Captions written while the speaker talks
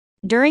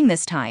During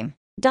this time,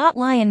 Dot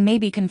Lyon may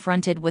be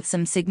confronted with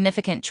some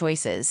significant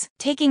choices.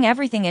 Taking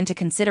everything into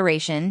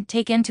consideration,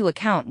 take into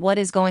account what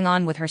is going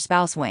on with her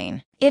spouse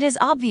Wayne. It is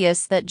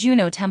obvious that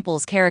Juno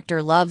Temple's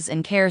character loves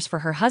and cares for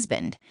her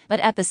husband,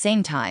 but at the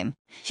same time,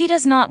 she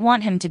does not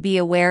want him to be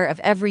aware of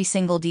every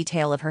single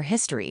detail of her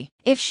history.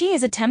 If she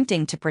is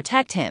attempting to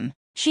protect him,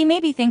 she may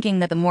be thinking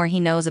that the more he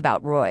knows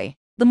about Roy,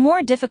 the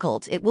more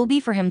difficult it will be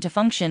for him to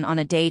function on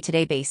a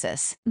day-to-day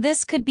basis.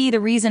 This could be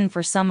the reason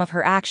for some of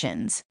her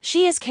actions.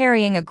 She is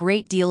carrying a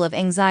great deal of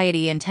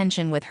anxiety and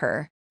tension with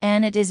her,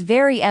 and it is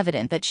very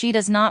evident that she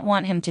does not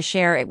want him to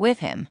share it with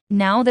him.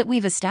 Now that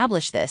we've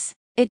established this,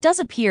 it does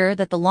appear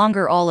that the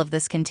longer all of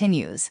this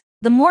continues,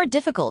 the more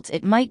difficult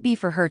it might be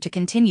for her to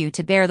continue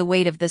to bear the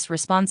weight of this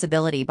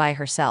responsibility by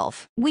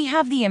herself. We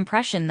have the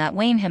impression that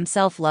Wayne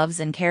himself loves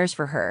and cares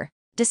for her,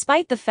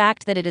 despite the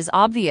fact that it is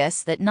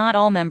obvious that not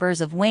all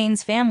members of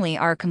Wayne's family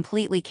are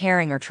completely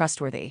caring or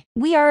trustworthy.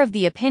 We are of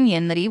the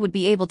opinion that he would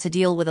be able to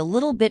deal with a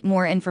little bit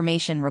more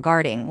information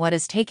regarding what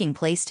is taking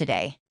place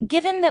today.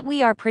 Given that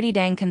we are pretty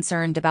dang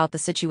concerned about the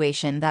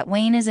situation that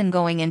Wayne is in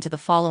going into the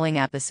following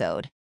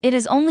episode, it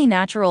is only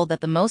natural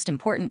that the most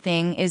important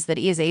thing is that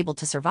he is able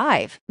to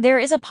survive. There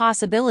is a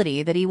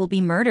possibility that he will be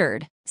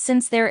murdered,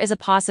 since there is a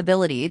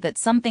possibility that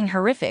something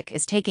horrific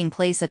is taking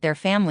place at their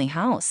family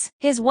house.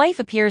 His wife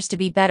appears to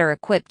be better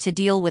equipped to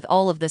deal with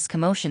all of this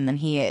commotion than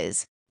he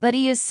is, but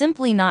he is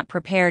simply not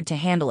prepared to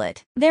handle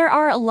it. There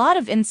are a lot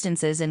of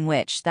instances in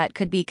which that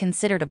could be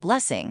considered a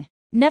blessing.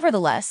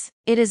 Nevertheless,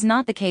 it is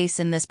not the case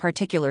in this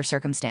particular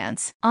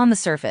circumstance. On the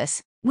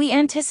surface, we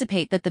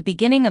anticipate that the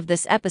beginning of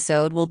this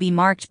episode will be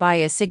marked by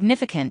a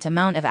significant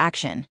amount of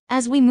action.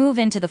 As we move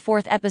into the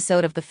 4th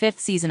episode of the 5th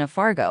season of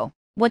Fargo,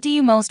 what do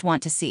you most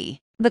want to see?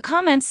 The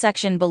comments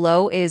section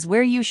below is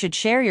where you should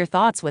share your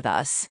thoughts with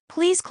us.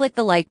 Please click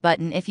the like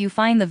button if you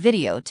find the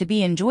video to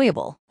be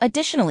enjoyable.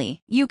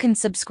 Additionally, you can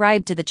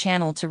subscribe to the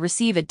channel to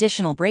receive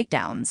additional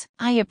breakdowns.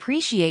 I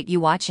appreciate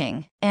you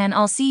watching, and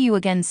I'll see you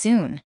again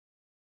soon.